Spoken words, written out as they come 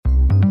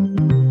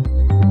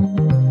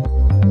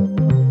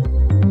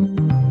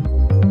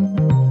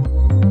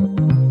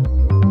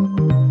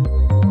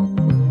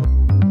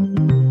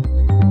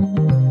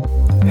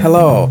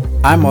Hello,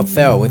 I'm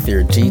Othel with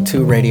your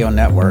G2 Radio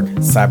Network,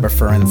 Cyber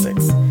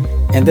Forensics.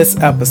 In this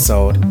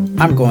episode,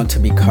 I'm going to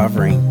be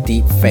covering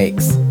deep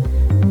fakes.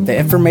 The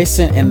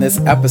information in this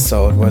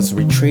episode was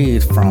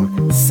retrieved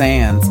from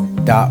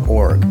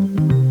SANS.org.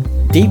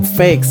 Deep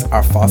fakes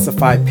are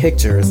falsified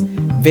pictures,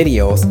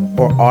 videos,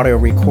 or audio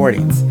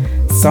recordings.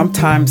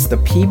 Sometimes the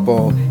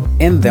people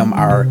in them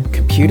are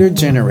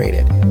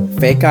computer-generated,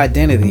 fake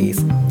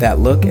identities that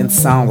look and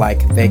sound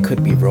like they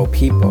could be real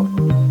people.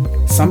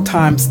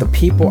 Sometimes the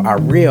people are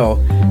real,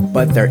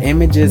 but their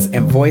images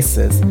and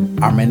voices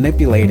are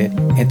manipulated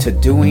into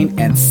doing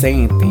and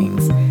saying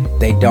things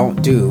they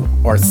don't do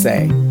or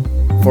say.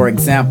 For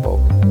example,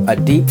 a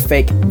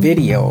deepfake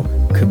video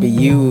could be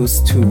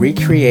used to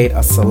recreate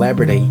a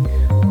celebrity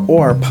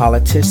or a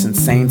politician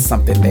saying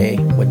something they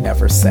would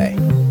never say.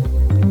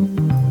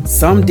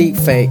 Some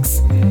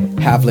deepfakes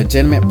have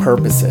legitimate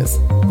purposes,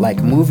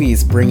 like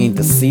movies bringing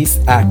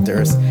deceased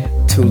actors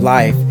to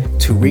life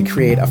to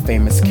recreate a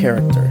famous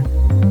character.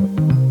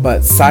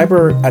 But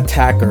cyber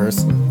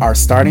attackers are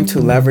starting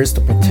to leverage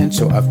the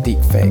potential of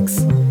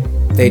deepfakes.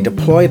 They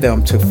deploy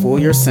them to fool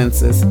your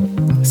senses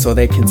so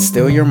they can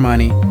steal your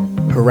money,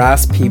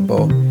 harass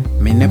people,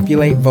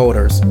 manipulate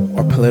voters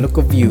or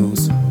political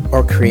views,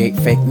 or create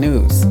fake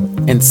news.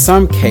 In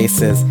some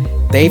cases,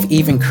 they've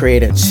even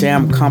created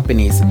sham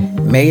companies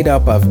made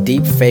up of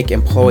deepfake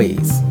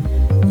employees.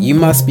 You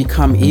must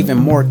become even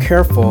more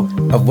careful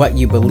of what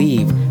you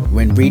believe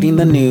when reading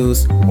the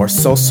news or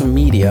social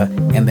media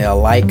and the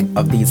alike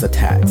of these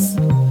attacks.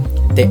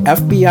 The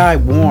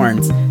FBI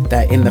warns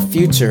that in the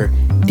future,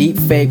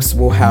 deepfakes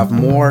will have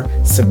more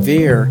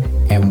severe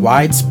and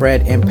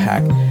widespread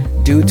impact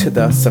due to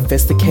the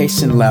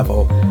sophistication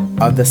level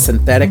of the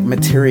synthetic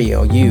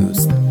material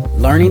used.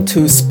 Learning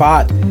to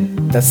spot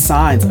the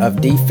signs of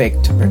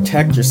deepfake to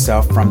protect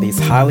yourself from these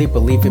highly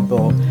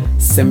believable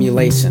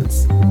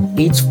simulations.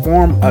 Each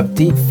form of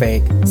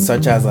deepfake,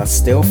 such as a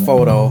still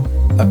photo,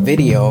 a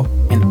video,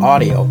 and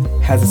audio,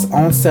 has its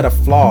own set of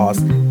flaws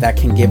that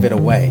can give it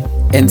away.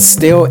 In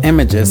still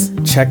images,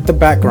 check the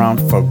background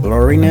for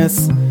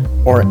blurriness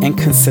or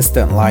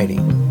inconsistent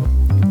lighting.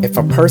 If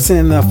a person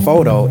in the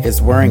photo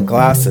is wearing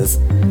glasses,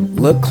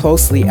 look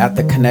closely at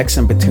the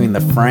connection between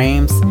the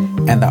frames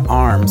and the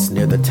arms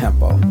near the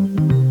temple.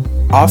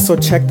 Also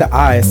check the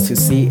eyes to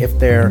see if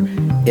there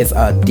is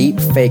a deep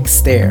fake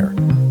stare.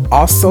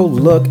 Also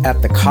look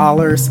at the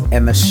collars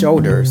and the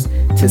shoulders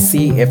to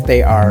see if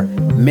they are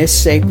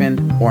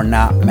misshapen or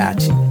not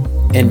matching.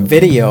 In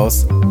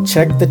videos,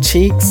 check the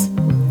cheeks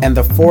and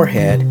the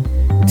forehead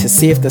to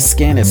see if the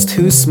skin is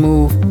too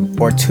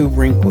smooth or too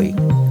wrinkly.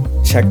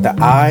 Check the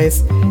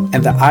eyes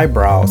and the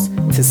eyebrows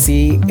to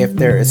see if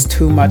there is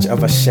too much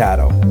of a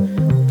shadow.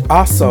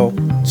 Also,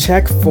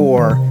 check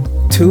for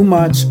too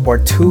much or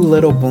too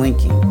little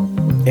blinking.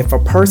 If a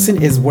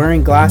person is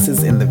wearing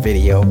glasses in the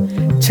video,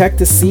 check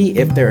to see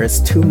if there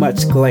is too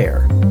much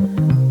glare.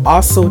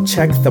 Also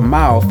check the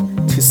mouth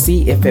to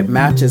see if it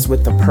matches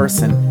with the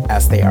person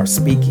as they are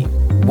speaking.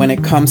 When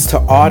it comes to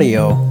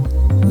audio,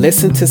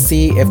 listen to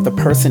see if the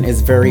person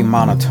is very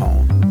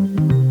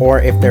monotone, or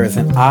if there is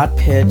an odd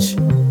pitch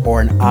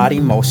or an odd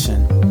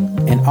emotion,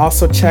 and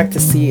also check to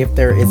see if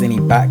there is any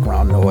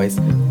background noise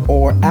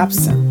or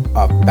absence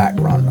of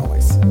background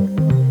noise.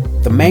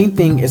 The main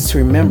thing is to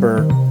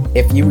remember,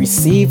 if you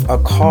receive a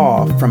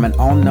call from an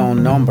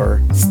unknown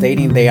number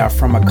stating they are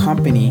from a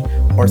company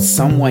or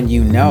someone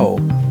you know,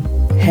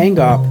 hang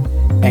up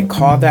and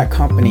call that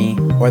company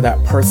or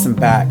that person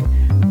back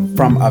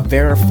from a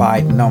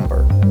verified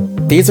number.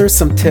 These are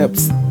some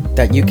tips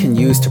that you can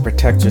use to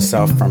protect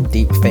yourself from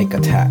deepfake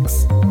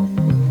attacks.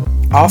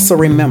 Also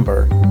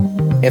remember,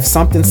 if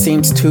something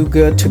seems too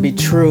good to be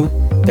true,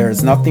 there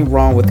is nothing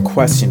wrong with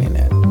questioning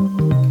it.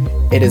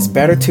 It is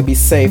better to be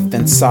safe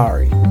than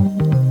sorry.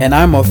 And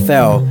I'm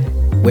Othel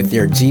with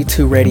your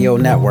G2 Radio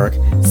Network,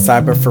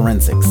 Cyber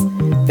Forensics.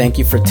 Thank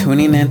you for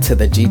tuning in to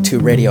the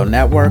G2 Radio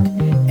Network,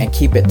 and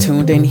keep it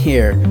tuned in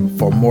here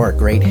for more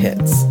great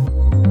hits.